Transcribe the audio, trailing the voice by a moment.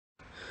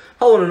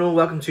Hello and all,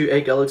 welcome to a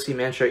Galaxy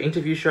Man Show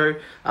interview show.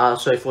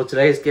 So for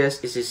today's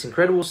guest is this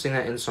incredible singer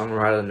and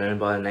songwriter known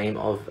by the name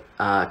of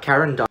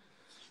Karen Dunn.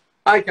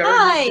 Hi Karen,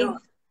 how's it Hi, going?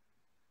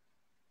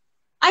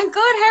 I'm good.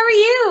 How are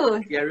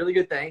you? Yeah, really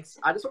good, thanks.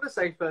 I just want to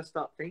say first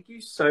up, thank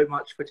you so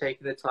much for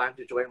taking the time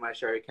to join my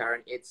show,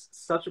 Karen. It's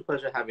such a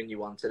pleasure having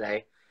you on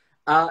today.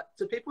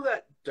 To people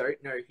that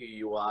don't know who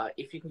you are,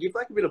 if you can give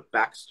like a bit of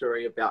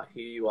backstory about who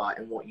you are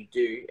and what you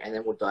do, and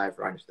then we'll dive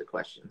right into the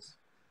questions.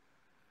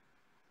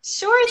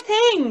 Sure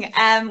thing.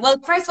 Well,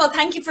 first of all,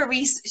 thank you for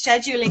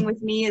rescheduling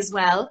with me as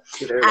well.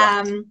 You're very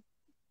welcome. Um,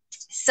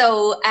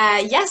 so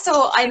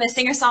I'm a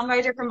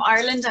singer-songwriter from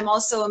Ireland. I'm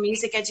also a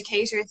music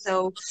educator,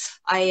 so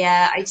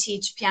I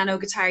teach piano,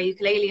 guitar,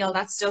 ukulele, all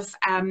that stuff.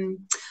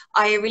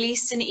 I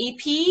released an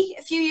EP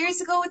a few years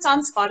ago. It's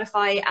on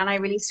Spotify, and I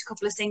released a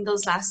couple of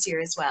singles last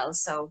year as well.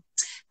 So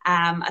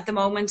at the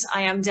moment,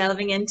 I am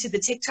delving into the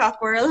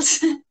TikTok world.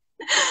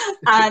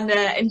 And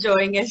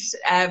enjoying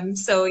it.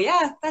 So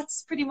yeah,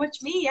 that's pretty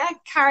much me. Yeah,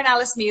 Karen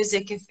Alice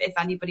Music. If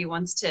anybody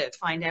wants to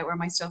find out where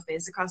my stuff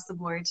is across the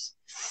board.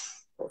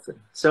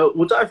 Awesome. So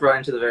we'll dive right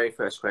into the very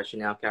first question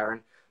now, Karen.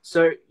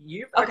 So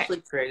you've Okay.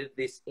 actually created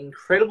this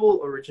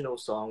incredible original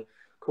song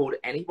called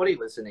Anybody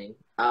Listening.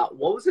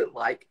 What was it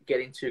like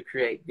getting to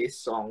create this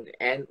song,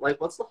 and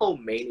like what's the whole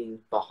meaning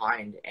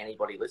behind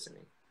Anybody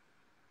Listening?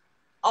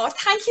 Oh,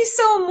 thank you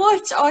so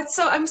much.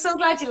 I'm so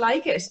glad you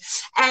like it.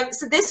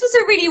 So this was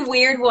a really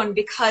weird one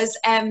because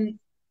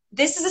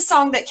this is a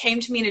song that came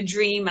to me in a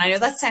dream. And I know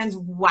that sounds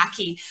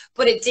wacky,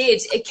 but it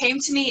did. It came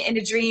to me in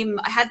a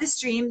dream. I had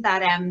this dream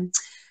that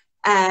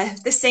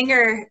the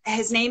singer,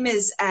 his name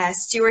is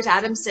Stuart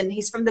Adamson.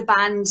 He's from the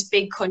band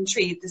Big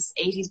Country, this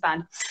 80s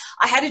band.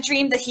 I had a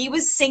dream that he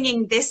was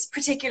singing this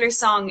particular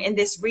song in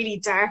this really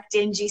dark,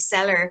 dingy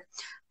cellar.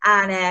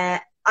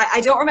 And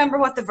I don't remember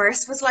what the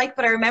verse was like,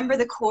 but I remember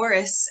the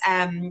chorus,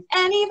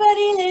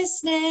 anybody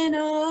listening,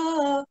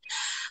 oh.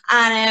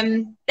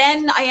 And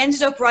then I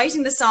ended up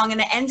writing the song, and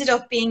it ended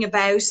up being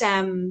about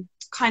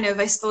kind of,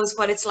 I suppose,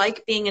 what it's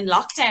like being in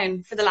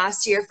lockdown for the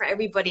last year for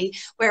everybody,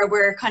 where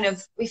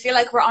we feel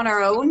like we're on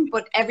our own,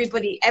 but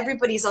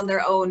everybody's on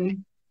their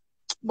own,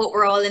 but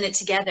we're all in it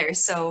together.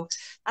 So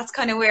that's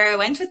kind of where I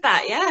went with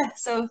that. Yeah.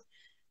 So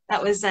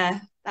that was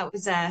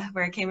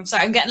where it came from.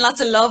 Sorry, I'm getting lots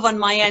of love on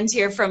my end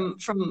here from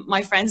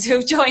my friends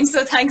who've joined.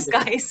 So thanks,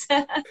 guys.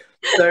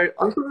 So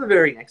on to the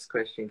very next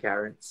question,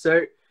 Karen.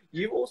 So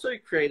you've also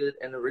created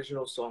an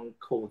original song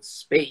called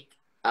Speak.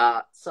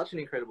 Such an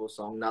incredible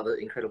song, another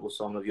incredible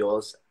song of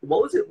yours.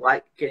 What was it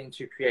like getting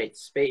to create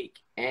Speak,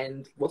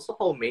 and what's the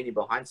whole meaning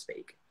behind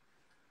Speak?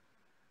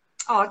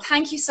 Oh,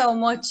 thank you so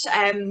much.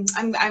 I'm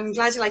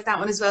glad you like that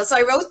one as well. So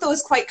I wrote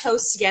those quite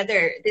close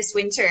together this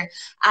winter,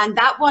 and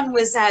that one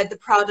was the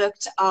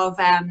product of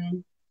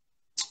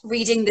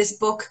reading this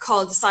book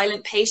called The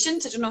Silent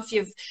Patient. I don't know if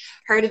you've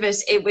heard of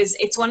it.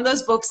 It's one of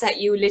those books that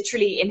you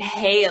literally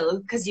inhale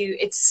because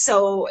it's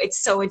so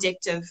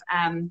addictive.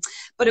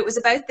 But it was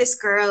about this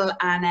girl,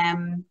 and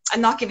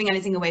I'm not giving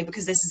anything away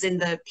because this is in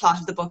the plot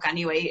of the book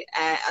anyway,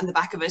 on the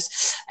back of it.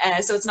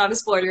 So it's not a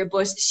spoiler,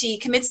 but she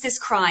commits this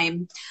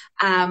crime,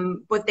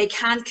 but they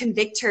can't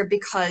convict her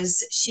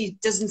because she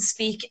doesn't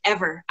speak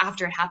ever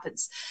after it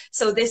happens.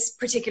 So this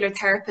particular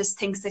therapist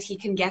thinks that he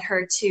can get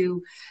her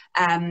to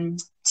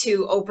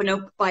open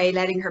up by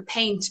letting her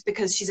paint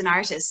because she's an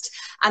artist.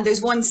 And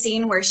there's one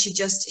scene where she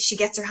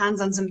gets her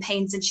hands on some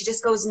paints and she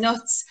just goes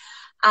nuts.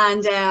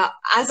 And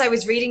as I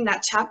was reading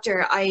that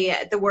chapter,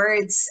 the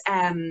words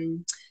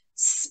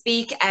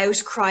speak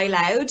out, cry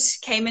loud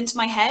came into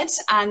my head,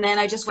 and then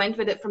I just went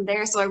with it from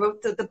there. So I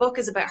wrote the book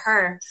is about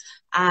her,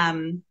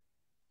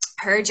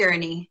 her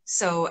journey.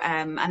 So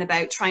and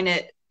about trying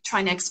to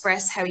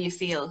express how you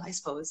feel. I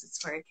suppose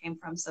it's where it came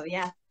from. So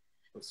yeah,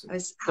 Awesome. I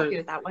was happy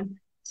with that one.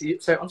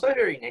 So on to the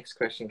very next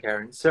question,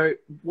 Karen. So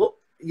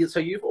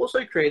you've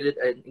also created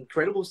an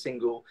incredible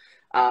single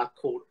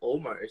called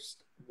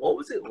Almost. What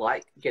was it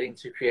like getting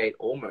to create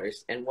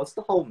Almost, and what's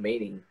the whole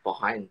meaning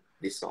behind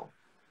this song?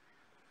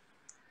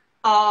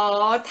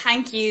 Oh,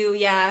 thank you.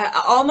 Yeah,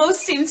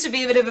 almost seems to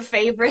be a bit of a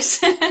favorite,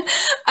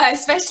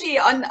 especially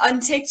on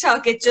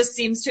TikTok. It just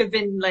seems to have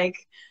been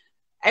like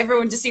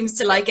everyone just seems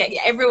to like it.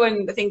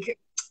 I think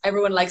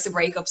everyone likes a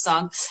breakup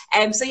song.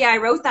 So yeah, I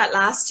wrote that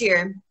last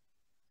year,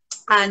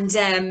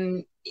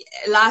 and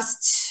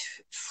last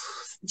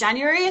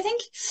January, I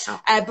think, Oh,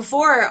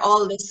 before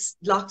all this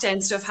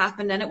lockdown stuff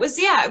happened. And it was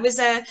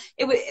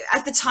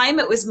at the time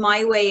it was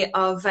my way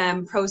of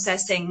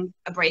processing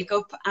a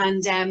breakup,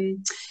 and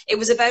it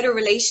was about a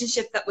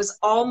relationship that was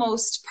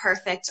almost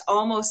perfect,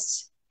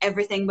 almost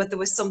everything, but there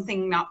was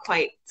something not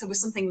quite. There was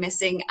something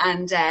missing,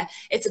 and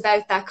it's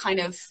about that kind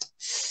of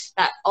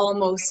that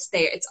almost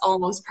there. It's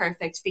almost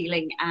perfect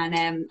feeling,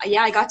 and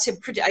yeah, I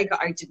didn't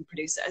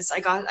produce it. I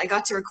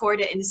got to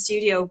record it in the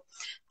studio,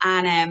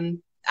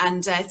 and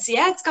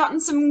it's gotten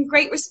some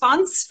great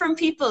response from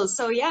people.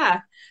 So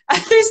yeah,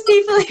 there's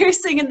people here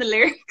singing the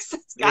lyrics.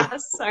 It's yeah.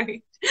 gas.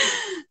 Sorry.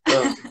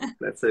 Oh,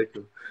 that's so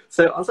cool.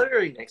 So on to the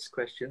very next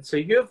question. So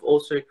you have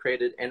also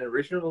created an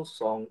original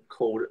song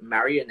called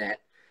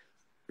Marionette.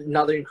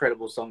 another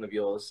incredible song of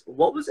yours.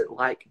 What was it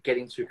like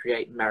getting to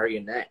create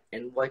Marionette,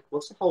 and like,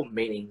 what's the whole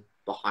meaning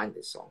behind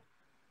this song?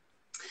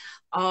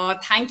 Oh,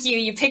 thank you.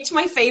 You picked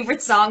my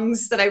favorite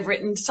songs that I've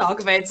written to talk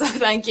about, so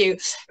thank you.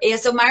 Yeah,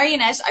 so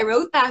Marionette, I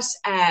wrote that,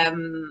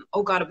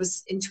 oh God, it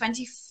was in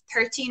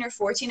 2013 or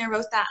 14 I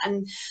wrote that,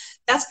 and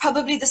that's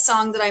probably the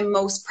song that I'm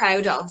most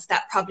proud of,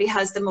 that probably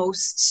has the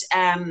most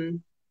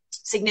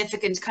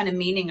significant kind of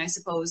meaning, I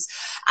suppose.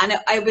 And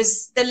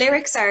the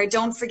lyrics are,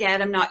 don't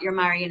forget I'm not your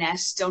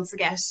marionette, don't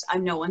forget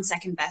I'm no one's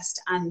second best.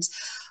 And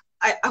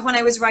when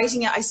I was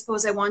writing it, I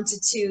suppose I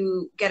wanted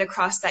to get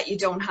across that you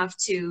don't have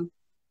to,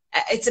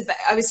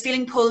 I was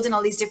feeling pulled in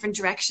all these different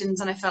directions,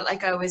 and I felt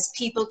like I was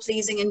people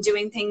pleasing and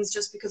doing things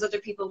just because other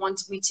people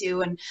wanted me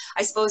to. And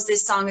I suppose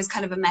this song is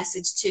kind of a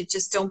message to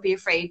just don't be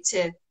afraid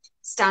to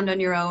stand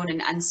on your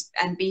own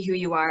and be who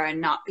you are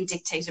and not be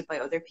dictated by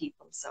other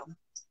people. So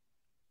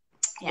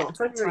yeah, that's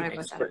what I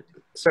wrote that.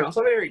 So on to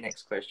the very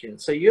next question.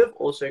 So you have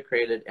also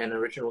created an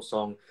original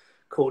song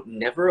called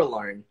Never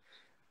Alone.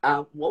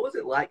 What was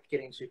it like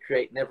getting to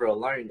create Never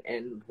Alone,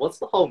 and what's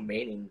the whole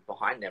meaning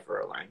behind Never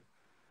Alone?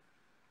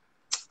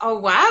 Oh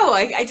wow,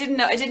 I didn't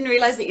know, I didn't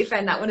realize that you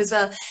found that one as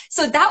well.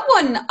 So that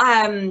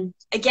one,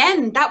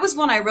 again, that was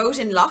one I wrote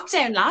in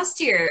lockdown last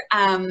year.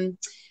 A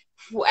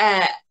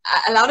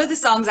lot of the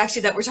songs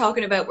actually that we're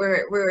talking about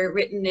were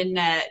written in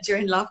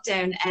during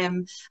lockdown,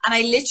 and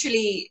I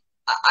literally,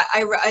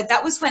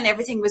 that was when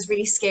everything was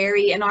really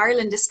scary in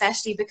Ireland,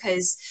 especially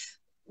because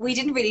we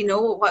didn't really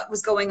know what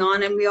was going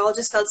on, and we all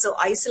just felt so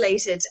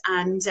isolated.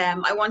 And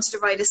I wanted to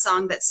write a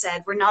song that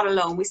said, we're not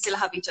alone, we still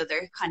have each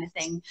other, kind of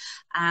thing.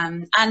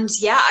 And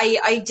yeah,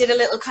 I did a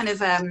little kind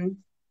of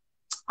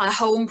a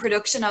home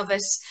production of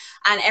it,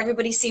 and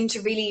everybody seemed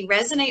to really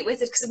resonate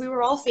with it because we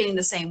were all feeling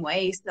the same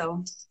way.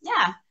 So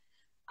yeah,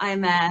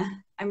 I'm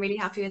really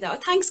happy with that.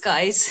 Oh, thanks,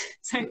 guys.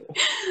 Sorry,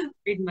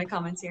 reading my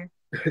comments here.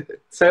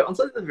 So on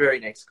to the very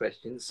next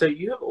question. So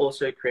you have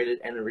also created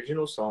an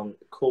original song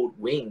called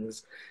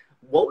Wings.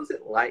 What was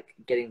it like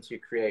getting to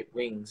create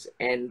Wings,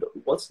 and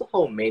what's the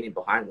whole meaning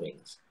behind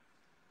Wings?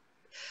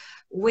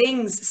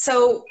 Wings.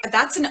 So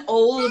that's an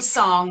old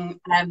song.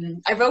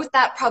 I wrote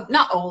that,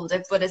 not old,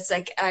 but it's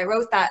like I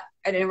wrote that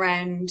at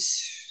around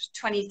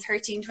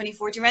 2013,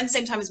 2014, around the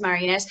same time as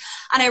Marionette.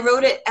 And I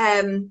wrote it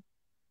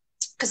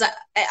because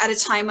at a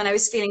time when I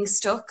was feeling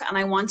stuck, and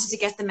I wanted to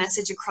get the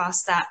message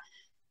across that,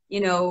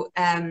 you know,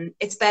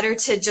 it's better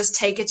to just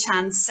take a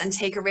chance and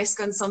take a risk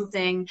on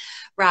something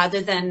rather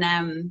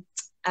than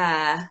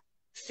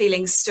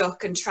feeling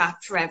stuck and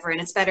trapped forever.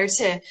 And it's better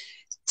to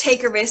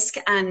take a risk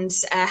and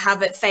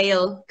have it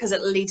fail, because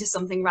it'll lead to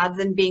something, rather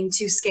than being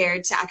too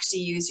scared to actually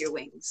use your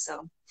wings.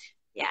 So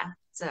yeah,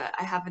 so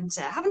I haven't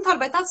thought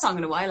about that song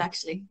in a while,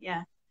 actually.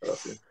 Yeah.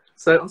 Awesome.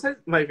 So on to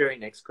my very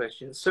next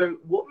question. So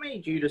what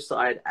made you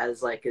decide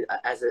as like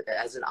as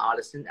an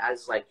artist and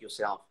as like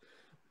yourself,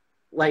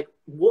 like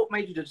what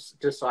made you just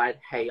decide,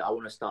 hey, I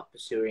want to start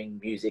pursuing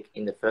music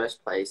in the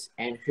first place?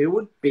 And who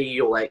would be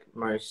your like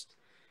most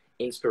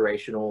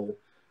inspirational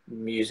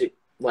music,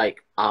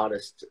 like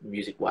artist,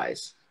 music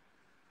wise?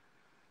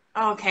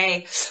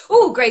 Okay.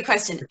 Oh, great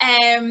question.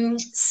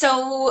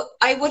 So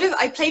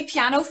I played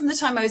piano from the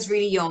time I was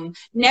really young.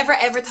 Never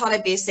ever thought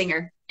I'd be a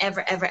singer.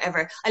 Ever, ever,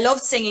 ever. I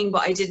loved singing,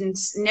 but I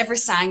never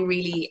sang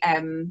really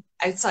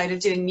outside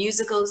of doing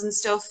musicals and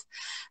stuff.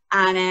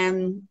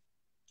 And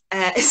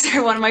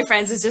so one of my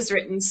friends has just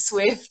written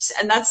Swift,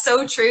 and that's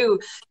so true,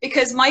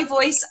 because my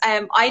voice,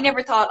 I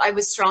never thought I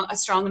was a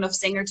strong enough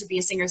singer to be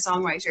a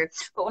singer-songwriter.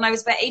 But when I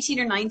was about 18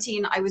 or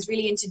 19, I was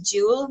really into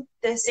Jewel,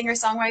 the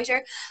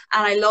singer-songwriter,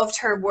 and I loved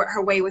her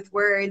way with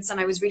words, and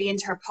I was really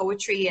into her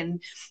poetry,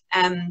 and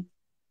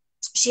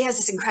she has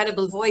this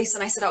incredible voice.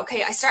 And I said,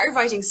 okay, I started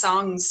writing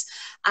songs,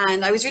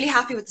 and I was really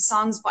happy with the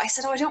songs, but I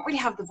said, oh, I don't really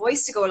have the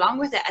voice to go along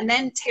with it. And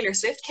then Taylor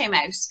Swift came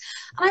out, and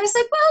I was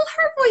like, well,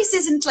 her voice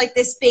isn't like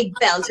this big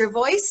belter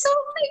voice, so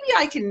maybe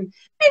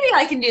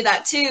I can do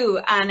that too.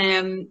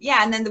 And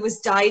yeah, and then there was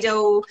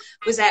Dido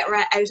was out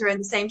around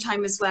the same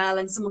time as well,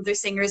 and some other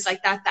singers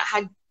like that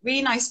had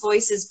really nice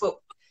voices, but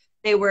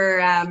they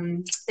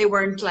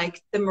weren't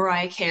like the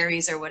Mariah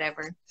Careys or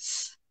whatever.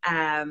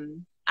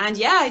 And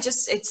yeah,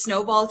 it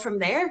snowballed from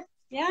there.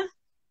 Yeah.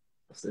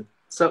 Awesome.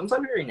 So on to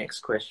my very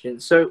next question.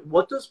 So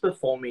what does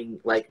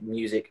performing like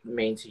music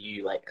mean to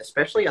you, like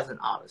especially as an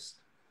artist?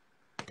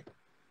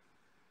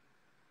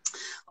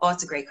 Oh,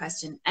 it's a great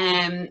question.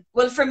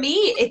 Well, for me,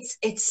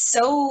 it's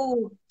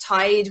so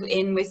tied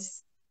in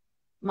with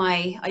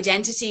my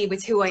identity,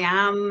 with who I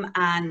am,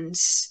 and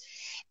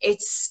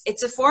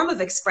it's a form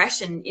of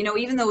expression. You know,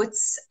 even though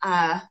it's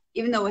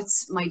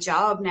my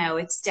job now,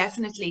 it's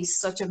definitely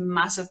such a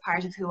massive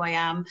part of who I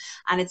am,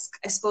 and it's,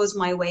 I suppose,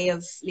 my way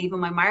of leaving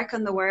my mark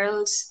on the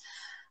world.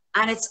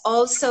 And it's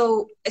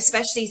also,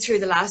 especially through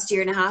the last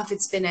year and a half,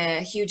 it's been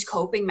a huge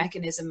coping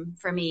mechanism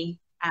for me.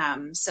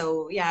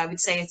 So yeah, I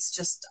would say it's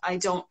just, I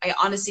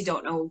honestly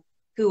don't know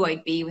who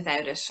I'd be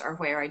without it, or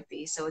where I'd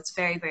be. So it's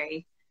very,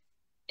 very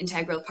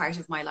integral part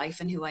of my life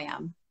and who I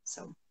am.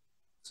 So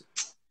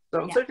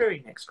So on Yeah. to the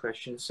very next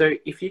question. So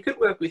if you could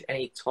work with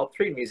any top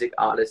three music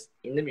artists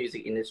in the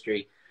music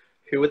industry,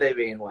 who would they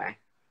be and why?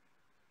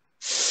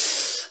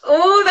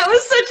 Oh, that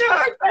was such a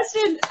hard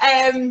question.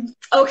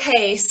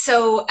 Okay,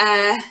 so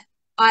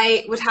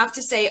I would have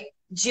to say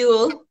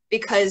Jewel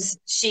because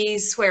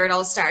she's where it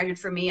all started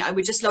for me. I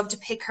would just love to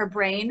pick her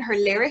brain. Her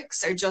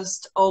lyrics are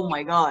just, oh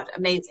my God,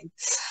 amazing.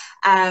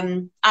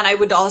 And I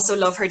would also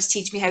love her to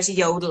teach me how to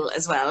yodel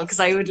as well, because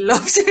I would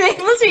love to be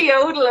able to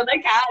yodel and I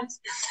can't.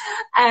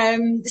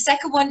 The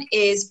second one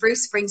is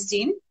Bruce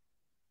Springsteen,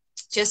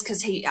 just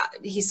because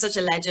he's such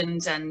a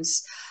legend. And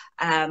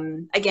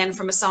again,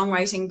 from a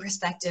songwriting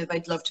perspective,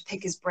 I'd love to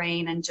pick his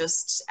brain and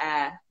just,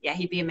 yeah,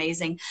 he'd be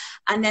amazing.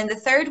 And then the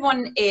third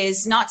one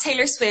is not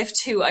Taylor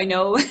Swift, who I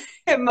know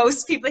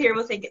most people here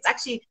will think it's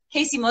actually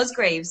Casey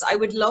Musgraves. I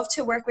would love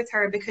to work with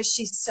her because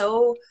she's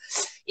so,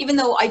 even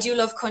though I do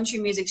love country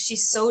music,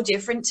 she's so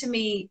different to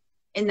me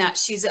in that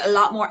she's a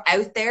lot more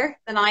out there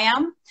than I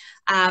am.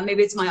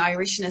 Maybe it's my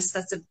Irishness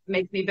that's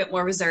makes me a bit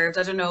more reserved.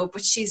 I don't know,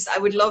 but I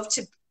would love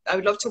to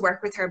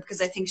work with her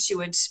because I think she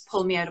would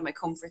pull me out of my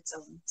comfort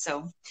zone.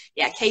 So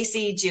yeah,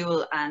 Casey,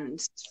 Jewel,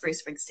 and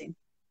Bruce Springsteen.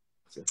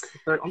 So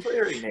on to the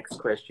very next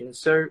question.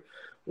 So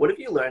what have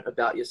you learned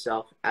about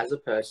yourself as a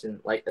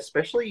person, like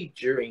especially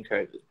during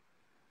COVID?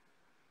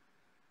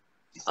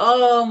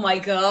 Oh my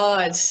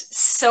God,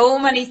 so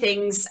many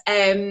things.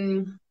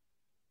 The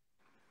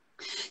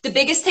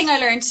biggest thing I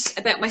learned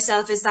about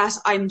myself is that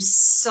I'm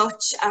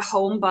such a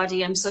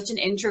homebody. I'm such an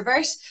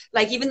introvert.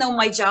 Like, even though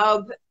my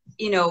job,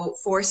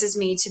 forces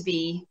me to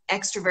be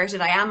extroverted,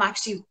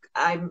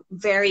 I'm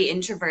very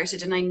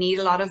introverted and I need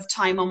a lot of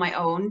time on my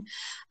own.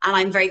 And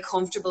I'm very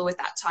comfortable with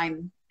that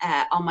time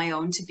on my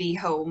own to be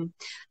home.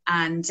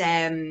 And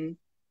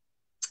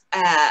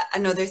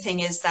another thing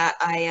is that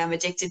I am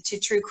addicted to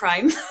true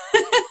crime.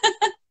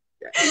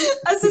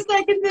 That's the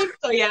second thing.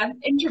 So yeah,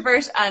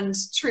 introvert and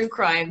true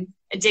crime.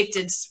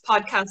 Addicted,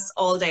 podcasts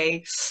all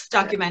day,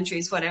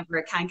 documentaries, whatever.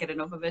 I can't get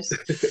enough of it.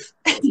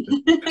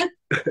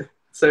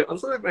 So on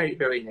to the very,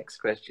 very next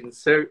question.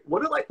 So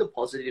what are like the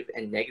positive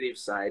and negative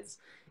sides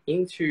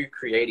into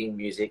creating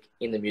music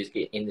in the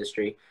music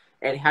industry?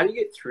 And how do you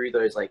get through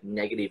those like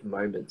negative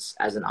moments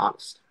as an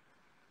artist?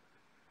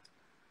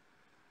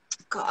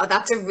 God,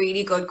 that's a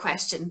really good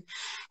question.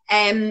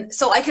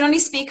 So I can only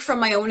speak from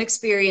my own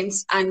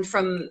experience and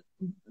from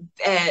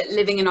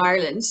living in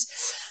Ireland.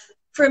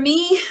 For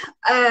me,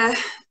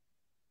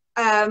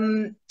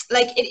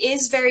 like it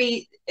is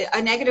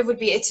a negative would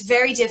be it's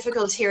very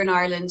difficult here in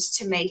Ireland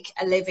to make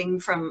a living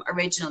from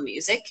original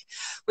music,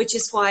 which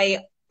is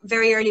why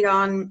very early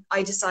on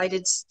I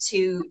decided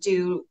to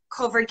do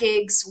cover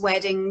gigs,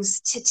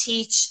 weddings, to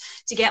teach,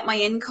 to get my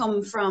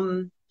income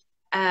from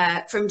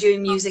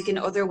doing music in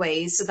other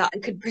ways so that I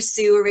could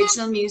pursue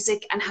original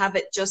music and have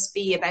it just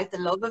be about the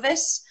love of it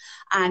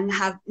and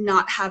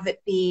not have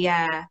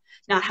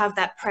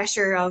that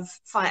pressure of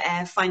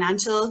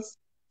financial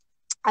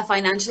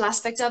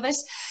aspect of it.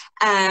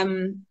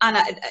 And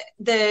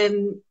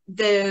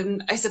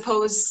I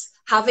suppose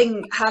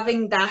having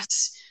that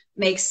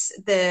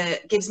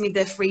gives me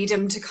the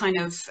freedom to kind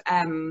of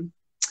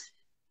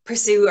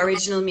pursue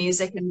original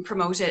music and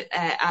promote it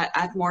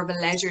at more of a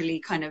leisurely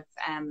kind of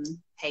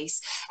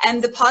pace.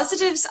 And the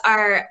positives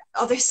are,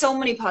 there's so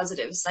many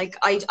positives. Like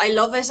I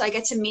love it. I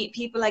get to meet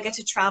people. I get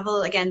to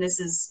travel. Again, this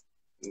is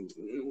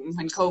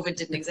when COVID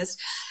didn't exist.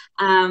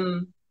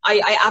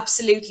 I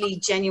absolutely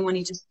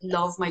genuinely just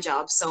love my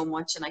job so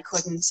much, and I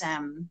couldn't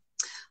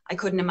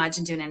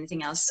imagine doing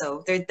anything else.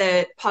 So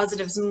the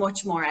positives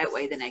much more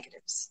outweigh the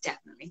negatives,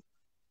 definitely.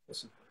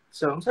 Awesome.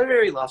 So on to the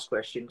very last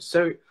question.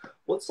 So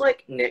what's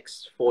like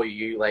next for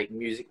you, like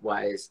music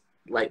wise,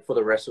 like for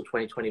the rest of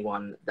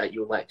 2021 that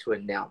you would like to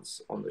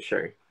announce on the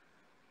show?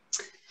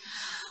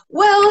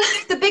 Well,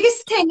 the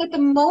biggest thing at the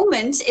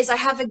moment is I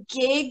have a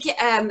gig.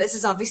 This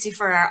is obviously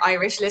for our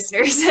Irish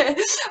listeners,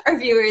 our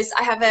viewers.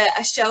 I have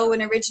a show,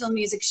 an original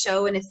music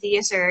show in a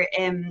theatre,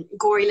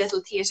 Gory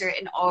Little Theatre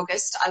in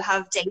August. I'll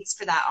have dates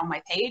for that on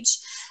my page.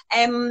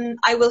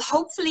 I will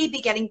hopefully be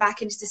getting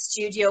back into the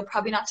studio,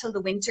 probably not till the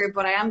winter,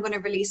 but I am going to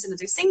release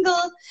another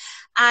single.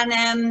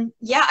 And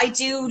yeah, I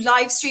do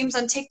live streams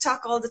on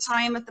TikTok all the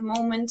time at the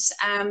moment.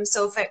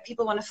 So if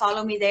people want to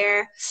follow me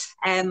there,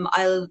 I'm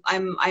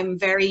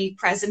very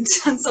present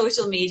on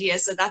social media,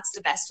 so that's the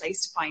best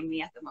place to find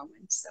me at the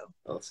moment. So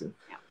awesome.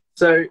 Yeah.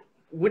 So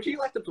would you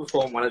like to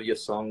perform one of your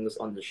songs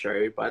on the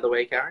show, by the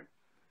way, Karen?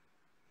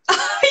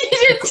 You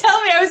didn't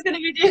tell me I was going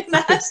to be doing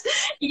that.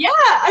 Yeah,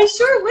 I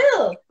sure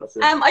will.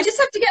 Awesome. I just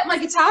have to get my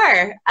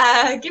guitar.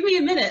 Give me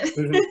a minute.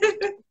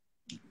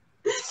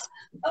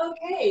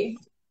 Okay.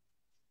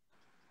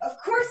 Of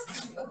course.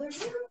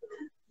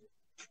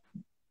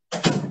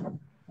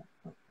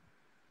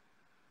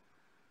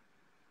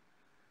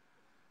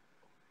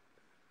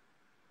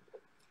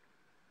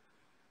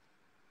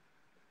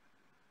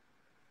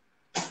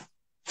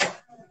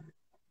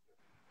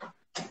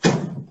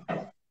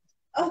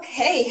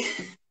 Okay.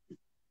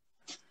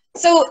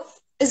 So,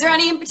 is there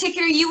any in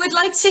particular you would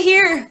like to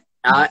hear?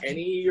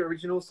 Any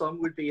original song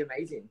would be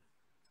amazing.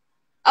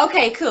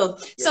 Okay, cool.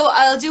 Yeah. So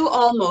I'll do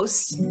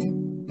Almost,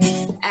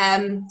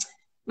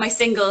 my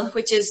single,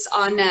 which is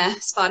on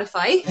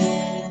Spotify.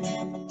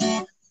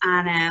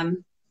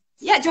 And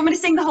yeah, do you want me to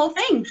sing the whole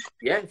thing?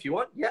 Yeah, if you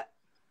want. Yeah.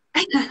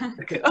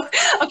 Cool.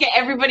 Okay,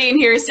 everybody in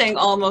here is saying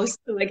Almost,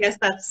 so I guess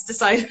that's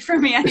decided for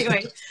me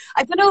anyway.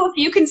 I don't know if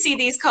you can see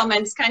these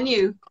comments, can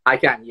you? I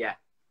can, yeah.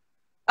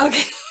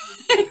 Okay.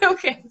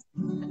 Okay.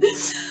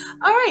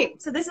 All right,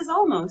 so this is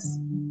Almost.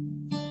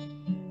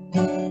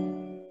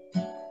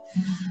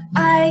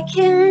 I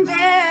can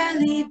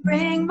barely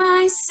bring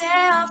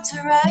myself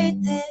to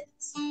write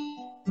this.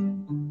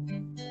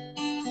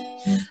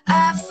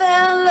 I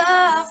fell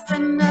off,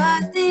 but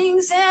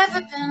nothing's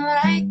ever been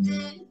like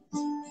this.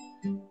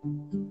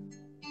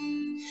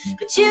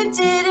 But you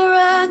didn't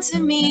run to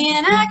me,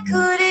 and I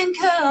couldn't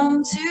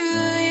come to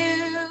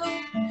you.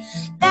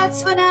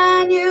 That's when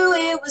I knew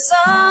it was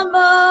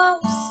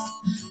almost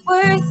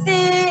worth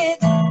it.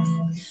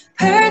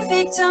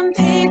 Perfect on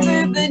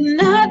paper, but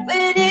not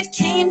when it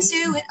came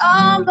to it.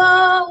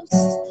 Almost,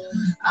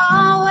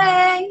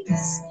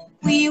 always,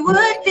 we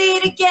would be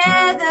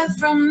together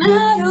from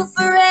now to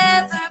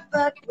forever.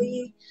 But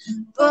we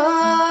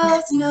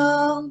both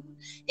know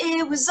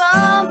it was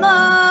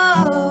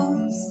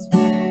almost.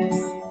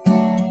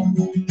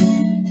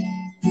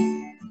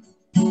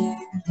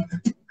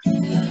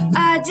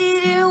 I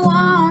didn't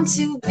want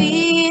to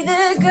be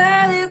the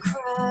girl who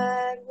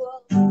cried.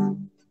 Whoa.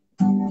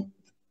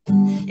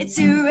 It's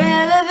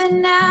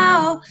irrelevant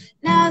now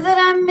that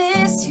I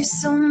miss you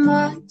so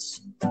much.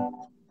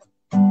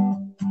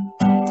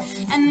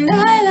 And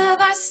I love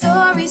our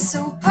story,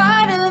 so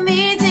part of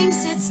me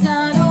thinks it's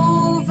not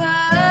over.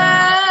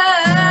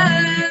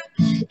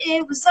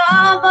 It was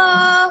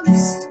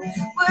almost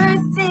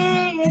worth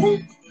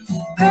it.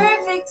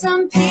 Perfect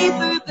on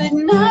paper, but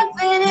not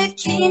when it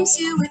came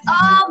to it.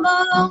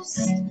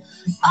 Almost,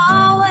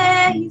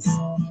 always,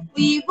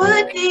 we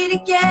would be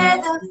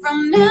together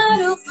from now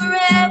to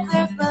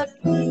forever. But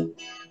we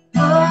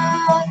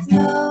both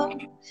know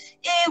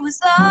it was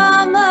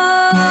almost.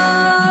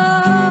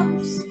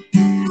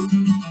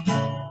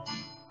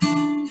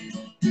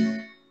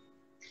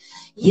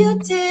 You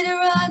didn't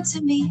run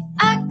to me,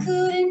 I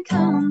couldn't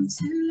come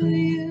to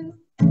you.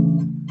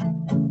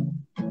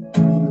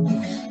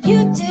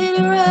 You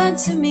didn't run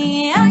to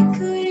me, I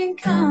couldn't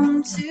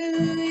come to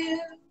you.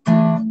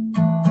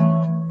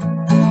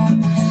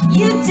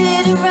 You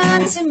didn't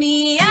run to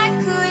me,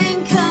 I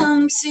couldn't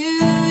come to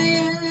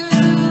you.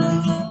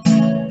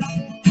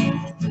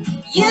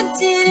 You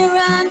didn't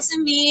run to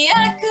me,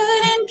 I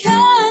couldn't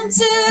come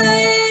to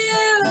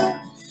you.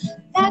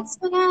 That's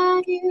when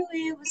I knew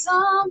it was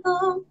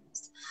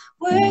almost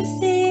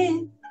worth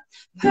it.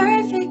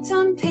 Perfect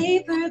on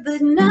paper,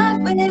 but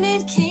not when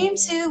it came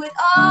to it.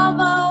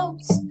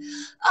 Almost,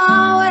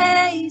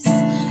 always,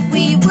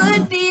 we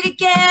would be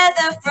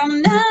together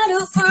from now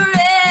to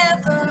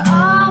forever.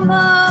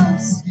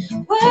 Almost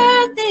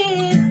worth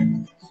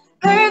it.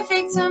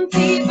 Perfect on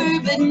paper,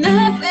 but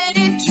not when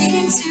it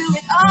came to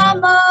it.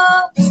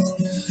 Almost,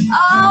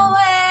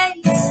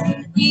 always,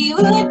 we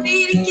would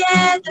be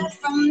together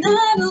from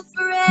now to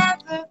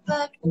forever.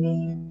 But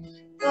we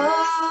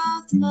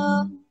both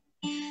know,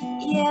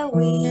 yeah,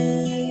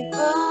 we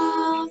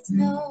both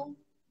know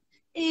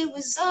it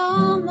was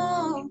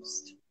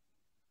almost.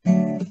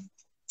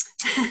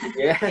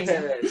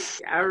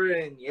 Yes,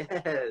 Karen,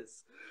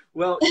 yes.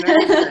 Well, can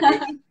I just say,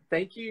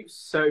 thank you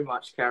so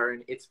much,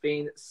 Karen. It's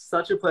been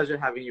such a pleasure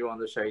having you on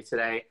the show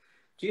today.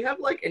 Do you have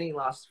like any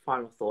last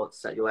final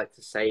thoughts that you'd like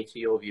to say to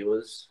your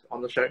viewers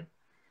on the show?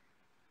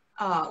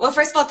 Well,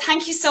 first of all,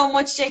 thank you so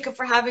much, Jacob,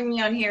 for having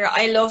me on here.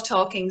 I love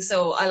talking,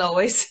 so I'll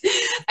always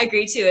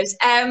agree to it.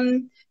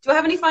 Do I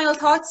have any final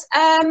thoughts?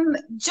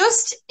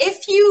 Just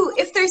if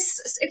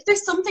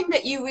there's something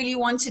that you really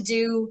want to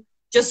do,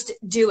 just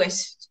do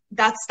it.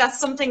 That's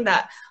something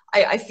that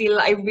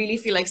I really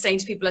feel like saying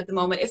to people at the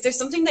moment. If there's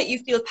something that you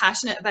feel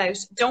passionate about,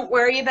 don't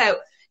worry about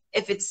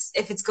if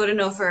it's good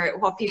enough or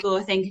what people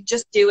will think.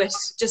 Just do it.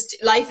 Just,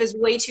 life is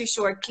way too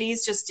short.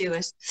 Please just do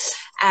it.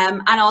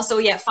 And also,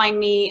 yeah, find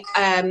me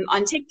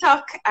on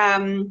TikTok,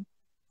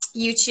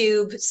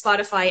 YouTube,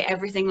 Spotify,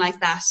 everything like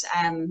that.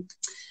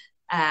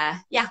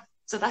 Yeah,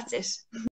 so that's it.